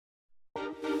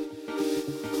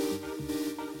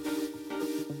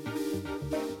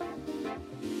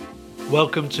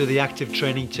Welcome to the Active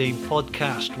Training Team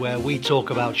podcast, where we talk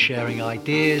about sharing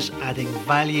ideas, adding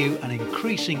value and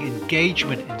increasing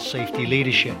engagement in safety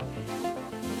leadership.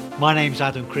 My name's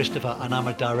Adam Christopher and I'm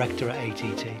a director at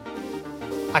ATT.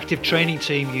 Active Training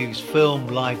Team use film,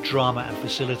 live drama and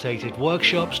facilitated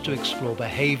workshops to explore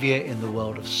behaviour in the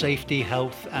world of safety,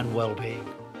 health and well-being.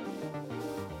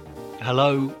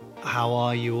 Hello, how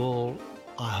are you all?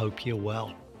 I hope you're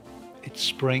well. It's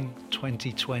spring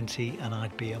 2020 and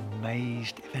I'd be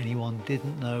amazed if anyone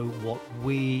didn't know what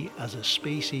we as a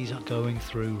species are going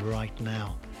through right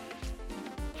now.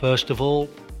 First of all,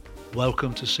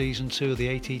 welcome to season 2 of the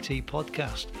ATT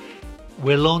podcast.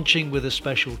 We're launching with a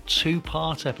special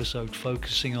 2-part episode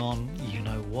focusing on, you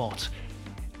know what,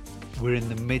 we're in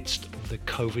the midst of the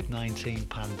COVID-19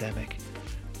 pandemic.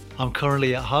 I'm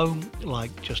currently at home,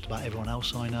 like just about everyone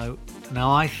else I know.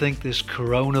 Now, I think this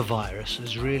coronavirus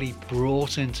has really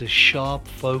brought into sharp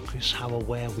focus how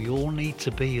aware we all need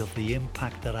to be of the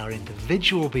impact that our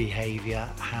individual behaviour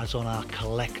has on our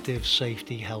collective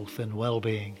safety, health and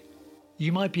well-being.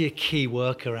 You might be a key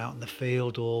worker out in the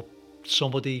field, or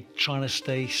somebody trying to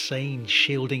stay sane,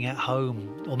 shielding at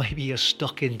home, or maybe you're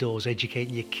stuck indoors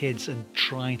educating your kids and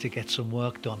trying to get some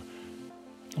work done.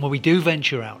 And when we do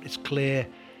venture out, it's clear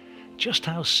just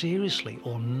how seriously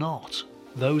or not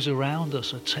those around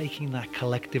us are taking that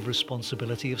collective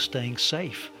responsibility of staying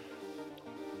safe.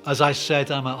 As I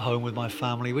said, I'm at home with my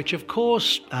family, which of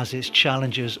course has its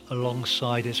challenges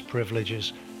alongside its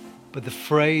privileges. But the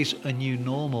phrase "a new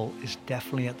normal" is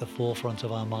definitely at the forefront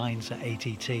of our minds at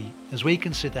ATT as we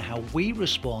consider how we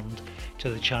respond to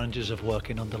the challenges of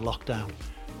working under lockdown.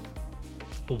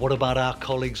 But what about our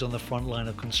colleagues on the front line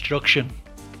of construction?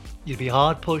 You'd be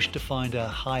hard pushed to find a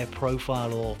higher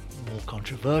profile or more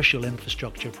controversial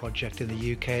infrastructure project in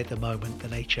the UK at the moment than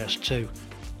HS2.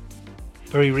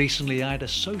 Very recently, I had a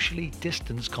socially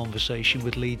distanced conversation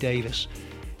with Lee Davies.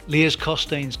 Lee is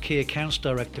Costain's key accounts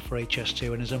director for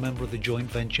HS2 and is a member of the joint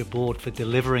venture board for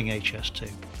delivering HS2.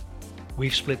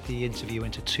 We've split the interview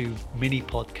into 2 mini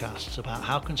podcasts about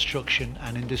how construction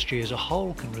and industry as a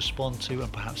whole can respond to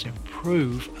and perhaps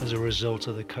improve as a result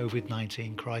of the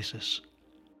COVID-19 crisis.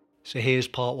 So here's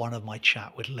part 1 of my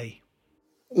chat with Lee.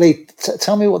 Lee,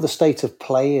 tell me what the state of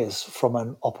play is from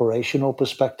an operational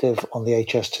perspective on the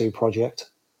HS2 project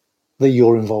that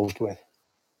you're involved with.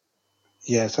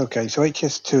 Yes, okay. So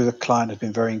HS2, the client, has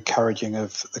been very encouraging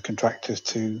of the contractors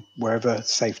to, wherever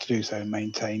safe to do so,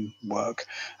 maintain work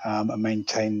and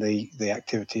maintain the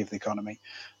activity of the economy.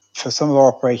 For some of our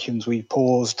operations, we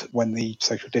paused when the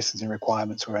social distancing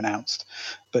requirements were announced.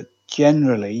 But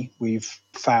generally, we've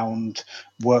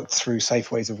worked through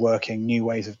safe ways of working, new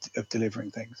ways of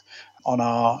delivering things. On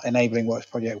our Enabling Works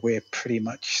project, we're pretty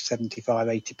much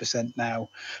 75-80% now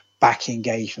back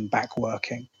engaged and back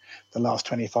working. The last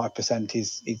 25%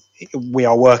 is we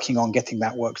are working on getting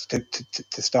that work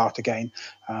to start again.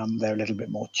 They're a little bit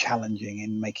more challenging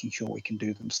in making sure we can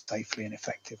do them safely and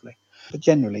effectively. But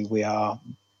generally, we are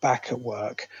back at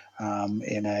work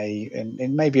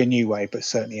in maybe a new way, but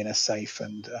certainly in a safe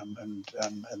and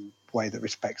way that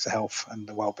respects the health and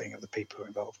the well-being of the people who are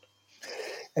involved.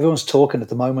 Everyone's talking at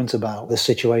the moment about the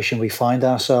situation we find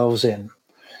ourselves in,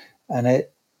 and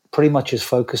it pretty much is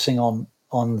focusing on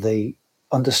the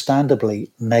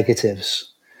understandably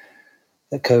negatives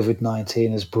that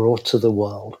COVID-19 has brought to the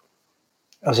world.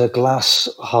 As a glass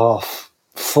half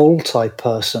full type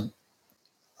person,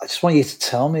 I just want you to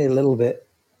tell me a little bit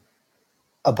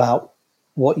about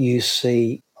what you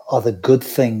see are the good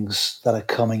things that are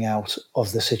coming out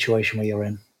of the situation we are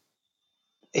in.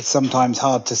 It's sometimes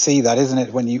hard to see that, isn't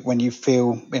it, when you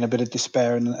feel in a bit of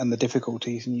despair and the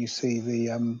difficulties, and you see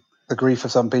the grief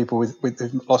of some people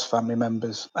with lost family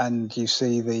members, and you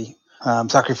see the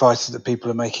sacrifices that people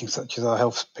are making, such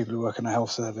as people who work in a health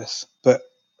service. But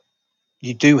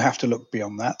you do have to look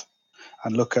beyond that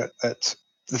and look at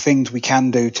the things we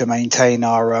can do to maintain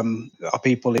our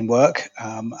people in work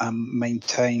and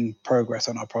maintain progress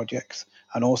on our projects,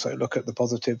 and also look at the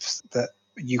positives that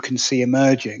you can see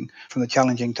emerging from the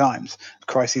challenging times.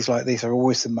 Crises like these are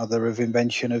always the mother of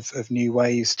invention of new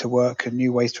ways to work and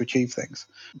new ways to achieve things.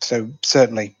 So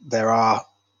certainly there are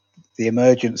the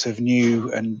emergence of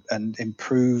new and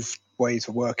improved ways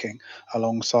of working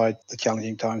alongside the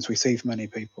challenging times we see for many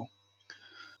people.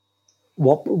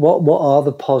 What are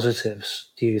the positives,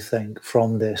 do you think,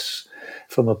 from this,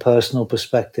 from a personal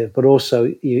perspective, but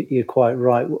also you're quite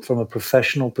right, from a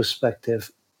professional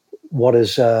perspective?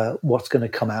 What's going to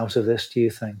come out of this, do you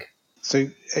think? So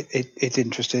it's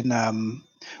interesting.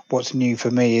 What's new for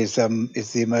me is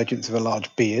the emergence of a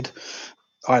large beard.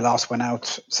 I last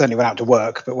certainly went out to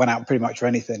work, but went out pretty much for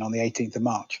anything on the 18th of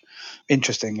March.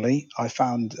 Interestingly, I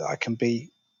found I can be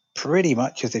pretty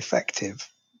much as effective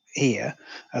here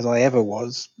as I ever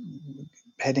was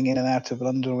heading in and out of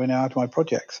London or in and out of my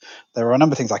projects. There are a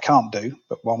number of things I can't do,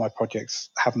 but while my projects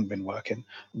haven't been working,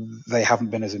 they haven't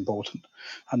been as important.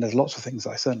 And there's lots of things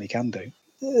I certainly can do.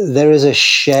 There is a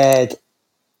shared,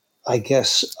 I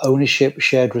guess, ownership,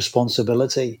 shared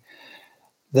responsibility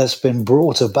that's been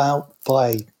brought about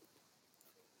by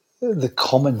the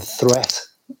common threat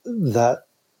that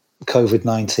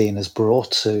COVID-19 has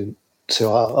brought to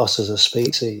us as a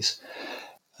species.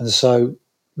 And so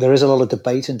there is a lot of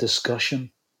debate and discussion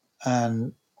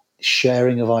and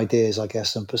sharing of ideas, I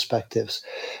guess, and perspectives.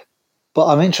 But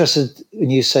I'm interested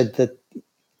when you said that,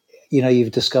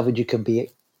 you've discovered you can be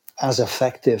as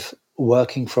effective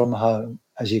working from home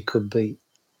as you could be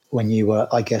when you were,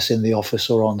 I guess, in the office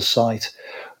or on site.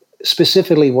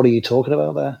 Specifically, what are you talking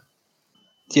about there?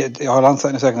 Yeah, I'll answer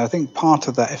that in a second. I think part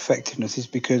of that effectiveness is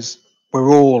because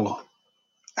we're all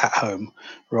at home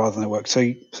rather than at work. So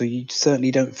you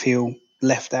certainly don't feel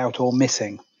left out or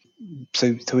missing.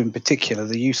 So in particular,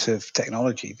 the use of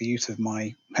technology, the use of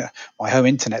my home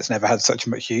internet's never had such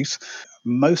much use.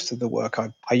 Most of the work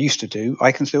I used to do,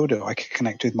 I can still do. I can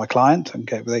connect with my client and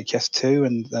get with HS2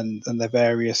 and their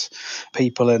various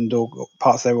people and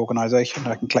parts of their organisation.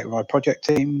 I can connect with my project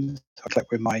teams. I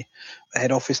connect with my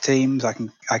head office teams. I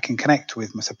can connect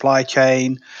with my supply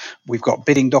chain. We've got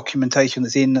bidding documentation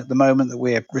that's in at the moment that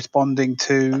we're responding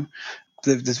to.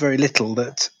 There's very little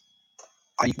that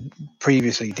I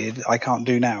previously did I can't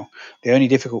do now. The only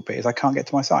difficult bit is I can't get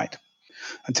to my site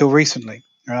until recently.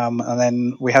 And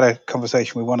then we had a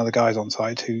conversation with one of the guys on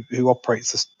site who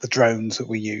operates the drones that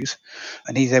we use,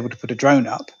 and he's able to put a drone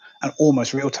up, and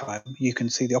almost real time you can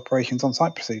see the operations on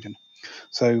site proceeding.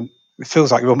 So it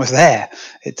feels like you're almost there.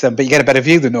 But you get a better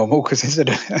view than normal because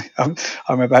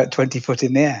I'm about 20 foot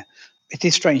in the air. It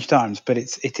is strange times, but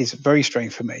it is very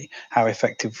strange for me how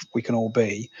effective we can all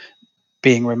be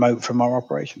being remote from our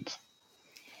operations.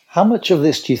 How much of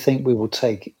this do you think we will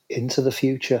take into the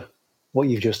future, what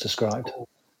you've just described?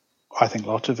 I think a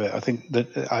lot of it. I think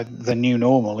that the new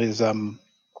normal is going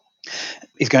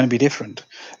to be different.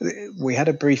 We had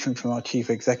a briefing from our chief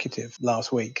executive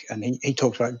last week, and he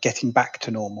talked about getting back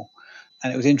to normal.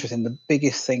 And it was interesting. The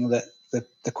biggest thing that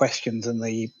the questions and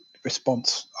the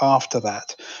response after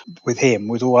that with him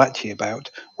was all actually about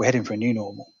we're heading for a new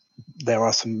normal. There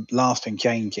are some lasting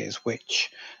changes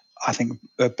which I think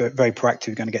are very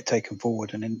proactive going to get taken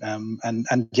forward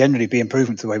and generally be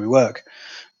improvements to the way we work.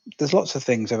 There's lots of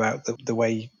things about the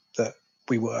way that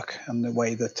we work and the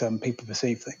way that people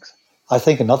perceive things. I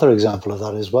think another example of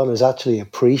that as well is actually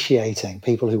appreciating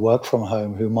people who work from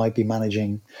home who might be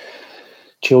managing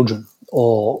children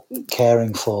or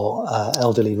caring for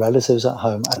elderly relatives at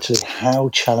home, actually how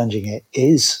challenging it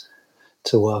is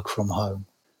to work from home.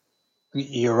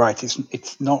 You're right.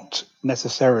 It's not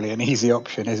necessarily an easy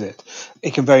option, is it?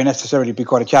 It can very necessarily be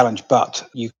quite a challenge, but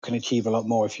you can achieve a lot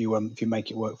more if you make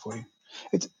it work for you.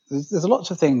 There's lots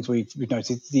of things we've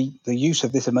noticed. The use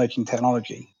of this emerging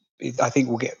technology, I think,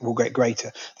 will get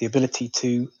greater. The ability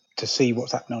to see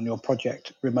what's happening on your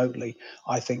project remotely.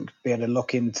 I think being able to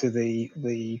look into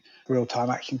the real time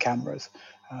action cameras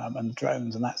and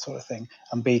drones and that sort of thing,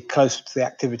 and be closer to the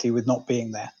activity with not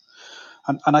being there.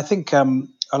 And I think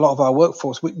a lot of our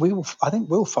workforce, I think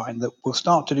we'll find that we'll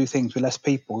start to do things with less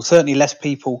people. Certainly, less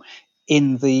people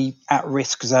in the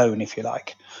at-risk zone, if you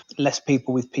like. Less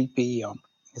people with PPE on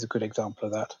is a good example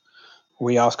of that.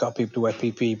 We ask our people to wear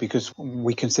PPE because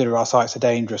we consider our sites are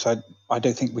dangerous. I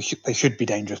don't think they should be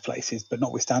dangerous places, but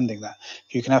notwithstanding that,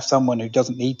 if you can have someone who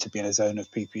doesn't need to be in a zone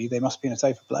of PPE, they must be in a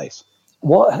safer place.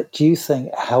 What do you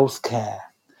think healthcare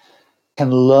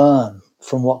can learn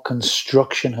from what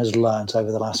construction has learned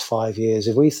over the last 5 years?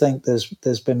 If we think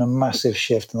there's been a massive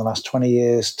shift in the last 20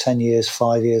 years, 10 years,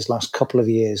 5 years, last couple of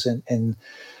years in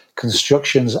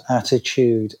construction's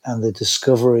attitude and the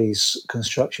discoveries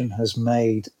construction has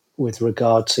made with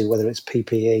regard to whether it's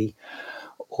PPE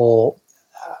or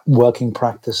working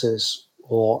practices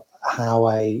or how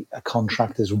a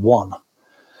contract is won,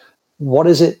 what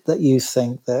is it that you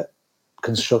think that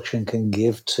construction can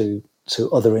give to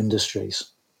other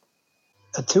industries?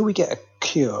 Until we get a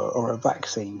cure or a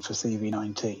vaccine for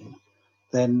CV-19,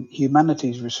 then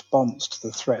humanity's response to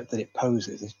the threat that it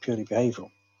poses is purely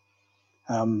behavioural.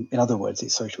 In other words,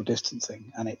 it's social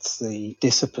distancing, and it's the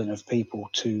discipline of people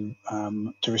to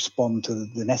respond to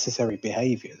the necessary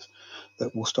behaviours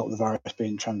that will stop the virus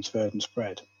being transferred and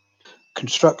spread.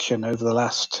 Construction over the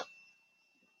last,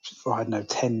 I don't know,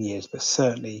 10 years, but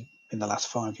certainly in the last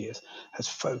 5 years, has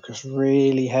focused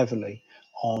really heavily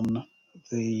on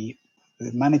the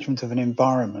management of an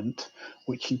environment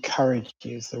which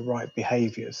encourages the right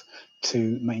behaviours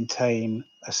to maintain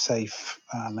a safe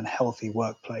and healthy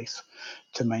workplace,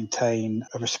 to maintain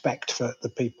a respect for the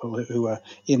people who are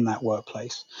in that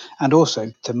workplace, and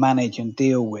also to manage and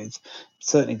deal with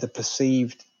certainly the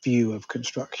perceived view of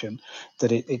construction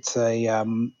that it's a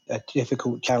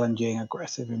difficult, challenging,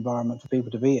 aggressive environment for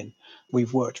people to be in.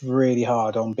 We've worked really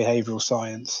hard on behavioural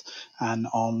science and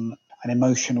on an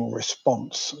emotional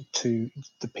response to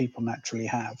the people naturally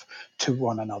have to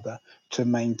one another to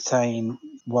maintain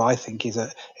what I think is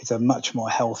a much more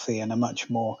healthy and a much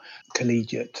more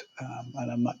collegiate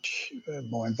and a much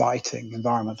more inviting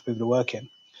environment for people to work in.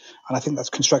 And I think that's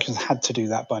construction's had to do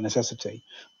that by necessity.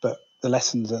 But the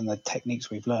lessons and the techniques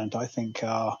we've learned, I think,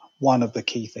 are one of the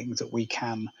key things that we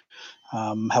can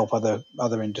help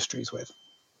other industries with.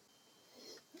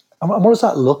 And what does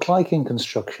that look like in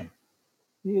construction?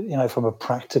 From a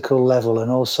practical level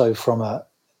and also from a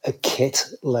kit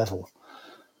level?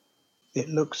 It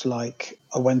looks like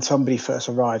when somebody first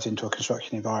arrives into a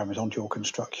construction environment, onto your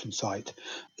construction site,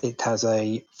 it has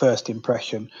a first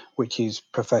impression, which is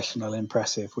professional,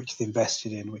 impressive, which is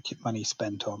invested in, which money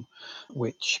spent on,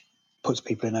 which puts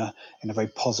people in a very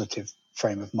positive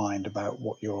frame of mind about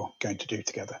what you're going to do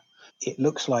together. It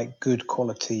looks like good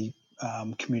quality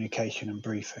communication and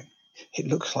briefing. It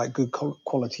looks like good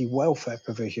quality welfare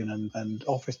provision and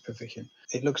office provision.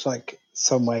 It looks like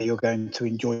somewhere you're going to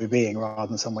enjoy being rather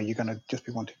than somewhere you're going to just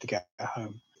be wanting to get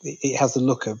home. It has the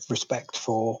look of respect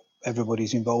for everybody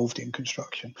who's involved in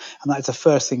construction. And that's the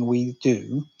first thing we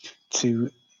do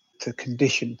to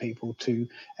condition people to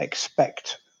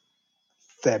expect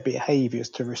their behaviours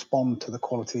to respond to the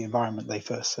quality of the environment they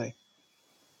first see.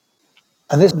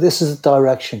 And this is the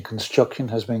direction construction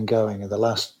has been going in the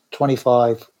last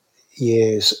 25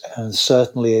 years, and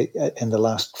certainly in the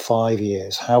last 5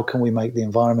 years. How can we make the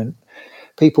environment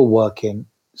people work in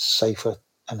safer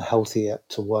and healthier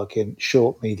to work in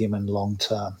short, medium, and long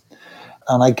term?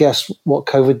 And I guess what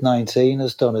COVID-19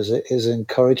 has done is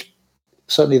encourage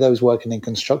certainly those working in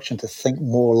construction to think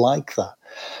more like that.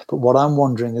 But what I'm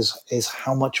wondering is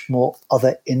how much more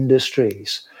other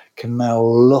industries can now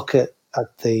look at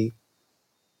the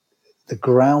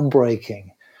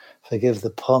groundbreaking, forgive the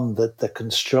pun, that the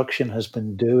construction has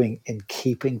been doing in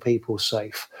keeping people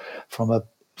safe from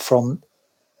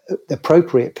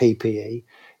appropriate PPE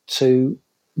to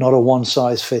not a one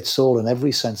size fits all in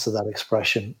every sense of that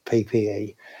expression,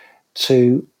 PPE,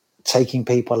 to taking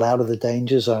people out of the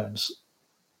danger zones.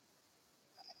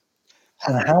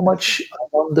 And how much, I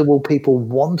wonder, will people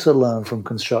want to learn from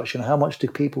construction? How much do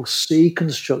people see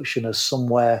construction as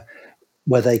somewhere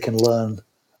where they can learn,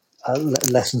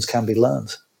 lessons can be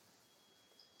learned?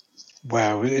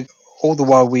 Wow. All the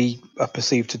while we are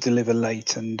perceived to deliver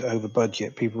late and over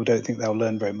budget, people don't think they'll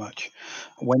learn very much.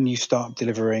 When you start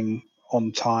delivering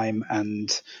on time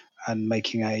and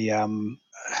making a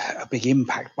big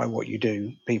impact by what you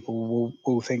do, people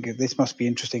will think this must be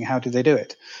interesting. How do they do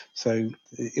it? So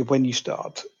when you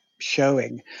start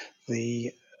showing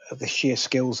the sheer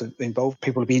skills involved,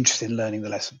 people will be interested in learning the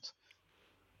lessons.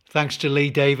 Thanks to Lee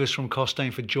Davies from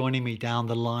Costain for joining me down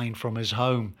the line from his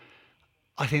home.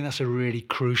 I think that's a really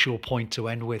crucial point to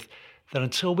end with, that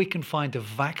until we can find a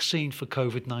vaccine for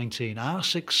COVID-19, our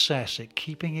success at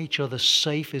keeping each other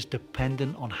safe is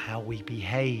dependent on how we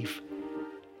behave.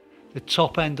 The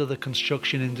top end of the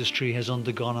construction industry has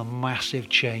undergone a massive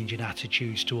change in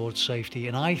attitudes towards safety,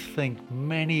 and I think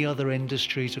many other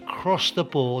industries across the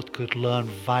board could learn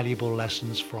valuable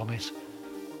lessons from it.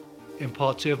 In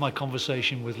part 2 of my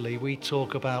conversation with Lee, we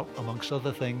talk about, amongst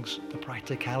other things, the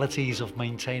practicalities of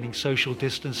maintaining social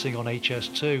distancing on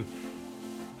HS2.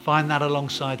 Find that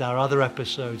alongside our other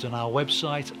episodes on our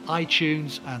website,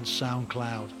 iTunes and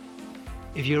SoundCloud.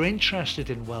 If you're interested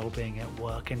in well-being at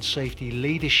work and safety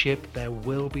leadership, there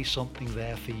will be something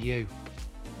there for you.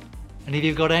 And if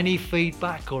you've got any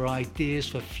feedback or ideas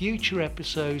for future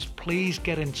episodes, please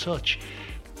get in touch.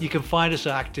 You can find us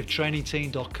at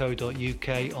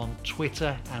activetrainingteam.co.uk on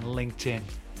Twitter and LinkedIn.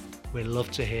 We'd love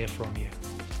to hear from you.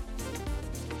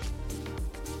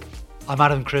 I'm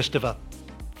Adam Christopher.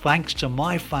 Thanks to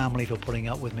my family for putting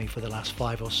up with me for the last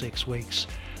 5 or 6 weeks.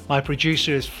 My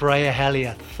producer is Freya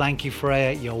Hellier. Thank you,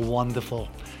 Freya. You're wonderful.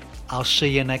 I'll see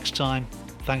you next time.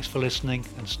 Thanks for listening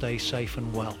and stay safe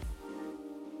and well.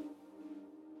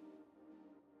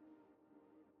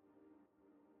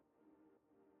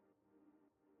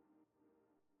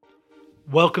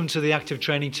 Welcome to the Active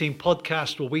Training Team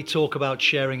podcast, where we talk about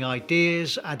sharing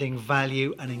ideas, adding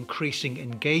value, and increasing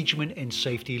engagement in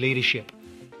safety leadership.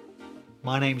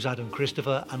 My name's Adam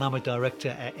Christopher, and I'm a director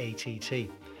at ATT.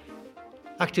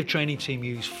 Active Training Team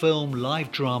use film,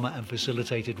 live drama and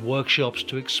facilitated workshops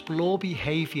to explore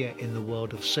behaviour in the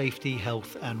world of safety,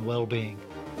 health and well-being.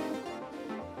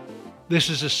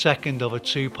 This is a second of a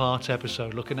two-part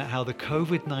episode looking at how the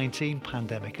COVID-19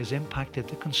 pandemic has impacted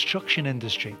the construction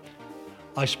industry.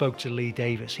 I spoke to Lee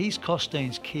Davies. He's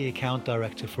Costain's key account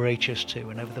director for HS2,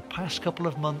 and over the past couple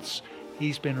of months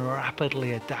he's been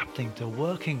rapidly adapting to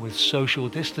working with social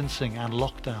distancing and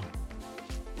lockdown.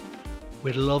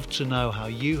 We'd love to know how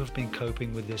you have been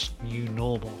coping with this new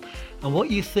normal and what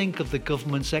you think of the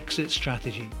government's exit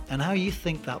strategy and how you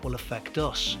think that will affect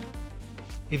us.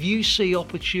 If you see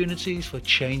opportunities for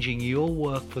changing your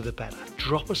work for the better,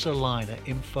 drop us a line at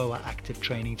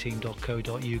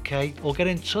info@activetrainingteam.co.uk or get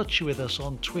in touch with us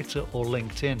on Twitter or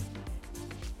LinkedIn.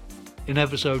 In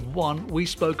episode 1, we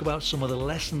spoke about some of the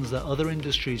lessons that other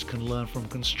industries can learn from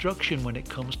construction when it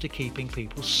comes to keeping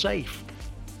people safe.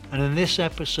 And in this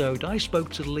episode, I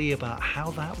spoke to Lee about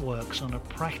how that works on a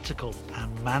practical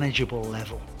and manageable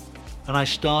level. And I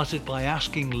started by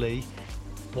asking Lee,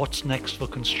 what's next for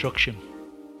construction?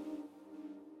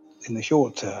 In the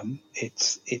short term,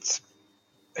 it's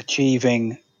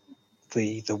achieving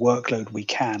the workload we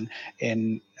can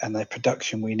and the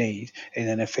production we need in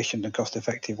an efficient and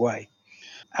cost-effective way.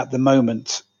 At the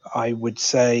moment, I would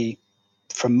say,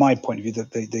 from my point of view,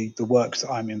 that the works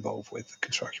that I'm involved with, the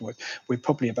construction work, we're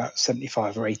probably about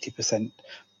 75 or 80%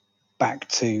 back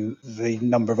to the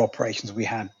number of operations we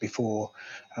had before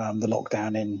the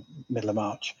lockdown in middle of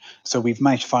March. So we've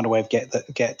managed to find a way of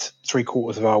get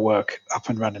 3/4 of our work up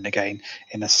and running again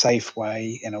in a safe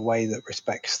way, in a way that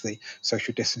respects the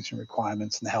social distancing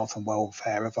requirements and the health and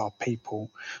welfare of our people,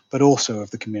 but also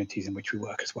of the communities in which we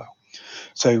work as well.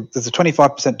 So there's a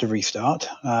 25% to restart,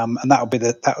 and that'll be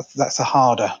that's a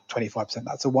harder 25%.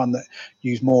 That's the one that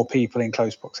use more people in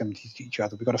close proximity to each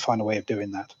other. We've got to find a way of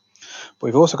doing that. But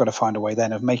we've also got to find a way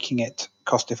then of making it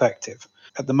cost effective.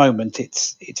 At the moment,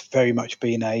 it's very much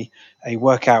been a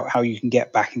work out how you can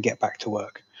get back to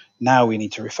work. Now we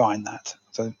need to refine that.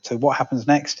 So what happens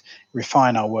next?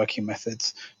 Refine our working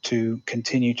methods to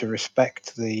continue to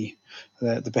respect the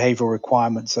behavioural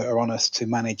requirements that are on us to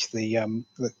manage the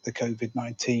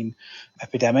COVID-19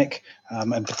 epidemic,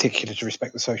 and particularly to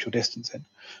respect the social distancing,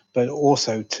 but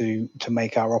also to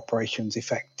make our operations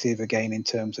effective again in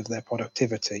terms of their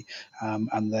productivity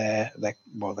and their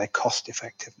cost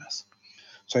effectiveness.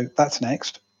 So that's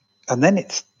next. And then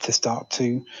it's to start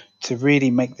to really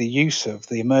make the use of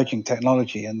the emerging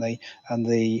technology and the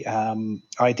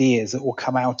ideas that will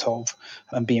come out of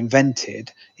and be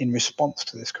invented in response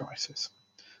to this crisis.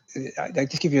 I'll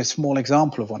just give you a small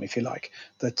example of one, if you like.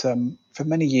 That for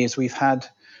many years we've had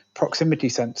proximity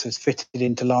sensors fitted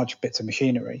into large bits of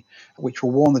machinery, which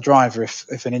will warn the driver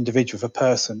if an individual, if a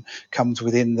person comes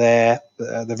within the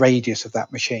radius of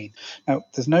that machine. Now,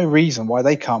 there's no reason why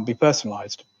they can't be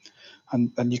personalised.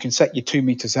 And you can set your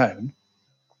 2-meter zone,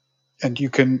 and you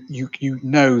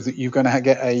know that you're going to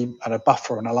get a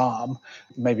buffer, an alarm,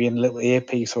 maybe in a little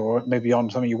earpiece or maybe on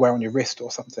something you wear on your wrist or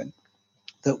something,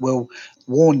 that will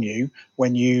warn you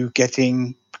when you're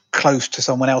getting close to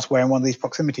someone else wearing one of these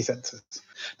proximity sensors.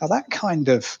 Now, that kind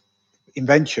of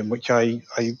invention, which I've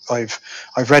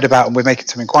read about and we're making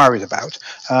some inquiries about,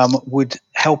 would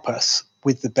help us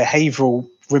with the behavioural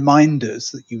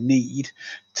reminders that you need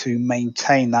to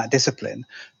maintain that discipline.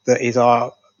 That is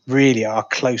our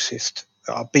closest,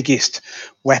 our biggest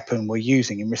weapon we're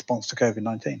using in response to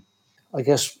COVID-19. I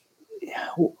guess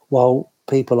while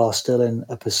people are still in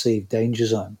a perceived danger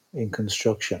zone in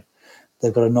construction,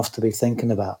 they've got enough to be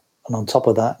thinking about. And on top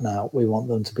of that, now we want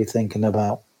them to be thinking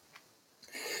about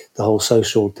the whole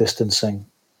social distancing,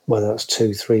 whether it's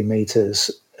 2-3 meters,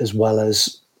 as well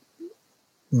as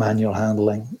manual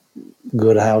handling,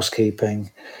 good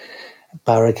housekeeping,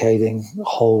 barricading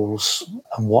holes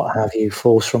and what have you,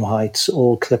 falls from heights,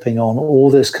 all clipping on, all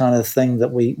this kind of thing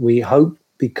that we hope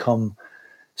become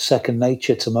second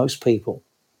nature to most people.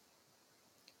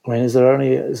 I mean, is there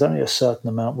only a certain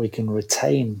amount we can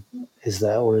retain? Is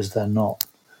there, or is there not?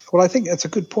 Well, I think that's a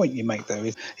good point you make,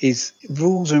 though, is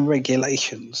rules and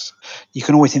regulations. You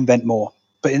can always invent more.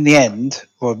 But in the end,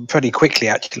 or pretty quickly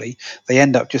actually, they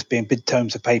end up just being big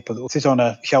tomes of paper that will sit on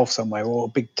a shelf somewhere, or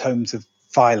big tomes of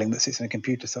filing that sits in a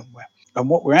computer somewhere. And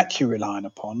what we're actually relying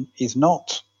upon is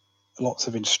not lots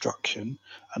of instruction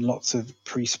and lots of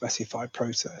pre-specified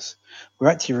process. We're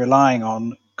actually relying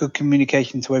on good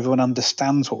communication so everyone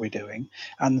understands what we're doing,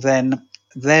 and then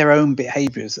their own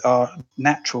behaviours are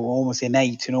natural, almost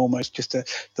innate, and almost just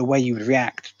the way you would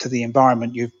react to the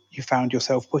environment you found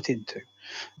yourself put into.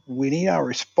 We need our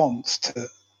response to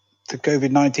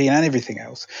COVID-19 and everything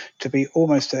else to be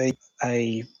almost a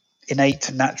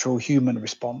innate, natural human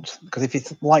response, because if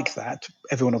it's like that,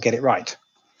 everyone will get it right.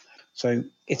 So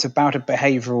it's about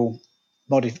a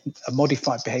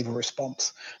modified behavioural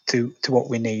response to what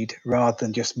we need, rather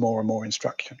than just more and more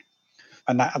instruction.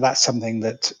 And that's something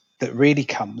that really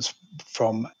comes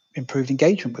from improved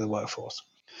engagement with the workforce.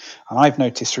 And I've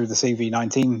noticed through the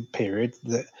CV19 period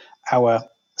that our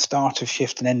start of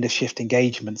shift and end of shift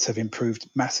engagements have improved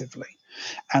massively.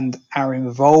 And our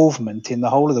involvement in the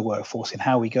whole of the workforce, in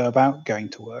how we go about going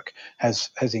to work, has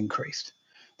increased.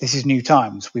 This is new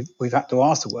times. We've had to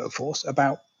ask the workforce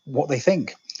about what they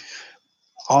think.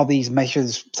 Are these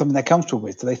measures something they're comfortable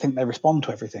with? Do they think they respond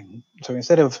to everything? So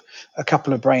instead of a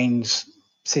couple of brains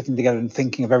sitting together and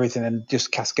thinking of everything and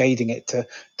just cascading it to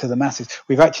the masses,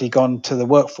 we've actually gone to the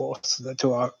workforce,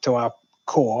 to our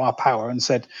core, our power, and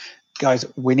said, guys,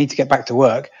 we need to get back to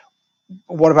work.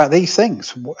 What about these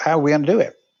things? How are we going to do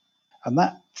it? And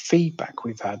that feedback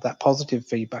we've had, that positive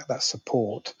feedback, that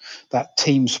support, that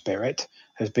team spirit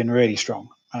has been really strong.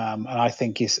 And I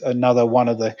think is another one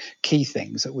of the key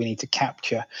things that we need to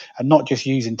capture, and not just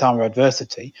use in time of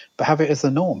adversity, but have it as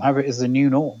the norm, have it as the new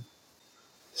norm.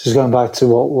 This is going back to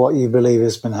what you believe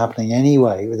has been happening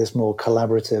anyway, with this more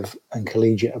collaborative and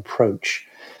collegiate approach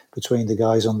between the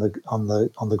guys on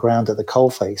the ground at the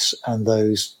coalface and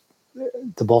those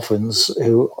the boffins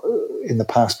who in the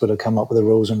past would have come up with the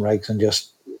rules and regs and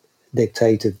just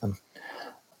dictated them.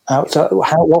 So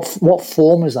what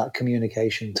form is that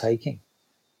communication taking?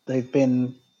 They've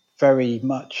been very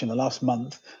much in the last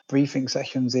month briefing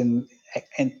sessions in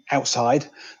outside,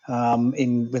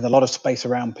 with a lot of space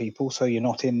around people. So you're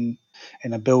not in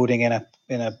a building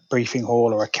in a briefing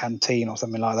hall or a canteen or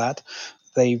something like that.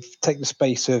 They've taken the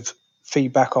space of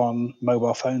feedback on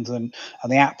mobile phones and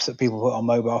the apps that people put on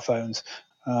mobile phones.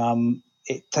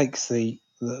 It takes the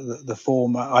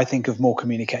form, I think, of more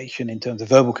communication in terms of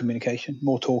verbal communication,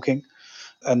 more talking,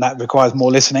 and that requires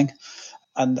more listening.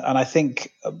 And I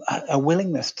think a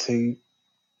willingness to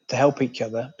help each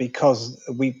other because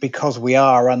we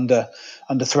are under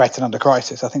threat and under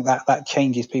crisis. I think that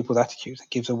changes people's attitudes. It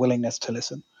gives a willingness to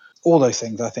listen. All those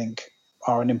things, I think,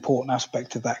 are an important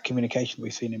aspect of that communication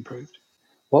we've seen improved.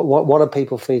 What are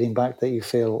people feeding back that you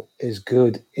feel is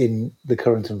good in the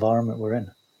current environment we're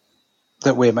in?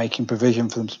 That we're making provision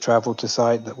for them to travel to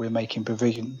site, that we're making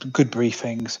provision, good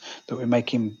briefings, that we're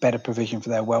making better provision for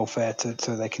their welfare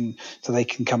so they can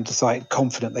come to site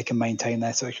confident they can maintain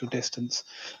their social distance.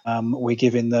 We're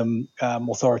giving them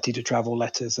authority to travel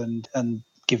letters and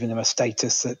giving them a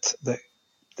status that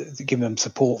giving them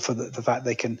support for the fact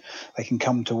they can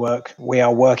come to work. We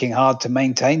are working hard to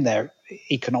maintain their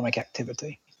economic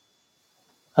activity.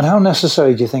 And how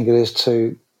necessary do you think it is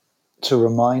to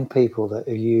remind people that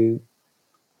if you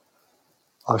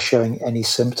are showing any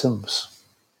symptoms,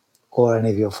 or any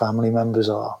of your family members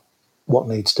are, what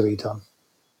needs to be done?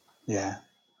 Yeah,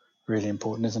 really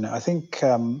important, isn't it? I think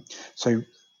so.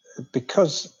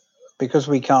 Because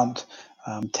we can't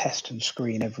test and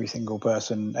screen every single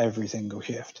person every single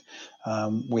shift,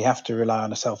 we have to rely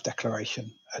on a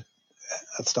self-declaration at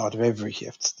the start of every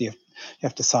shift. You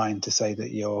have to sign to say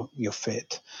that you're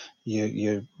fit,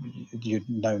 you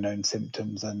no known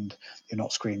symptoms, and you're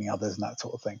not screening others and that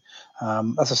sort of thing.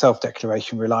 That's a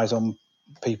self-declaration, relies on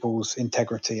people's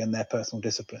integrity and their personal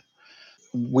discipline.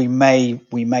 We may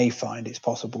find it's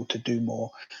possible to do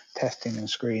more testing and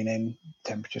screening,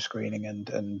 temperature screening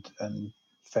and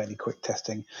fairly quick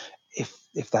testing,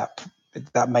 if that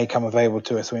may come available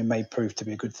to us, and it may prove to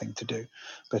be a good thing to do.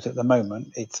 But at the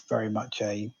moment, it's very much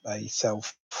a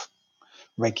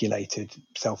self-regulated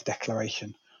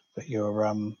self-declaration that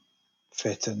you're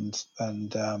fit and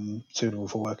suitable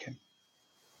for working.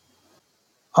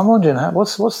 I'm wondering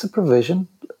what's the provision,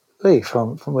 Lee,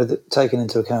 from with taking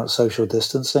into account social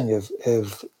distancing,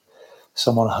 if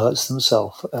someone hurts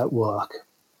themselves at work,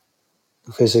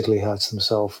 physically hurts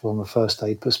themselves, from a first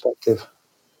aid perspective?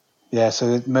 Yeah, so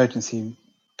emergency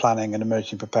planning and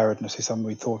emergency preparedness is something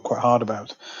we thought quite hard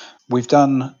about. We've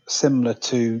done similar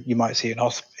to you might see in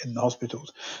the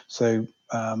hospitals. So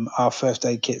our first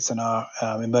aid kits and our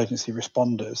emergency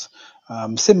responders,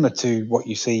 similar to what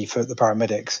you see for the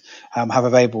paramedics, have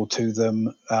available to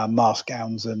them mask,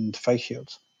 gowns and face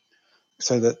shields.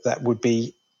 So that would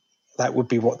be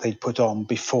what they'd put on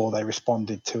before they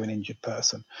responded to an injured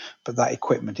person. But that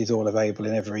equipment is all available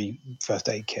in every first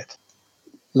aid kit.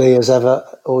 Lee, as ever,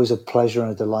 always a pleasure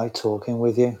and a delight talking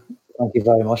with you. Thank you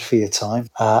very much for your time,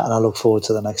 and I look forward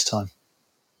to the next time.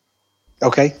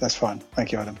 Okay, that's fine.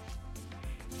 Thank you, Adam.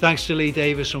 Thanks to Lee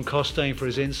Davies from Costain for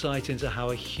his insight into how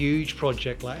a huge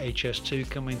project like HS2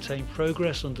 can maintain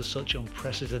progress under such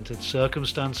unprecedented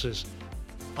circumstances.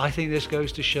 I think this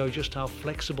goes to show just how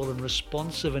flexible and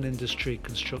responsive an industry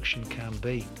construction can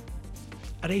be.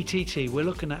 At ATT, we're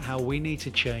looking at how we need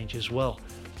to change as well,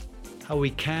 how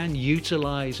we can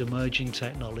utilise emerging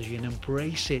technology and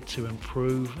embrace it to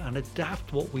improve and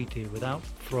adapt what we do without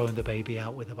throwing the baby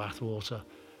out with the bathwater.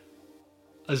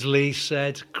 As Lee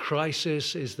said,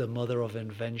 crisis is the mother of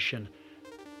invention.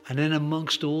 And in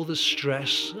amongst all the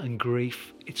stress and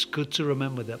grief, it's good to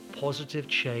remember that positive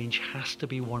change has to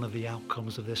be one of the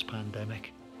outcomes of this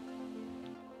pandemic.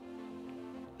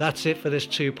 That's it for this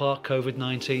two-part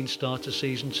COVID-19 start to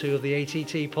season 2 of the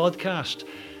ATT podcast.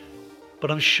 But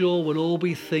I'm sure we'll all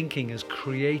be thinking as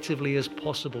creatively as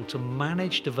possible to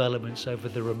manage developments over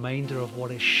the remainder of what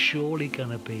is surely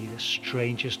going to be the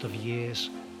strangest of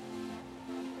years.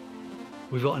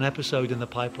 We've got an episode in the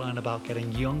pipeline about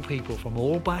getting young people from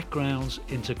all backgrounds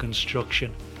into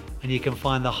construction, and you can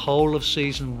find the whole of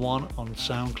season 1 on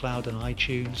SoundCloud and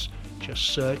iTunes. Just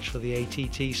search for the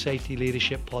ATT Safety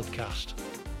Leadership Podcast.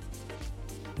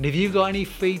 And if you've got any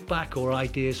feedback or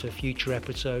ideas for future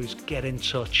episodes, get in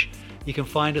touch. You can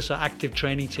find us at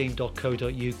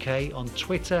activetrainingteam.co.uk on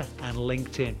Twitter and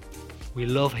LinkedIn. We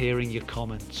love hearing your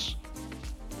comments.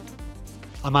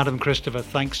 I'm Adam Christopher.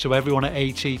 Thanks to everyone at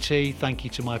ATT. Thank you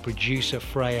to my producer,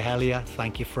 Freya Hellier.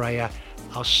 Thank you, Freya.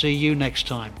 I'll see you next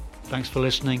time. Thanks for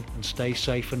listening and stay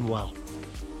safe and well.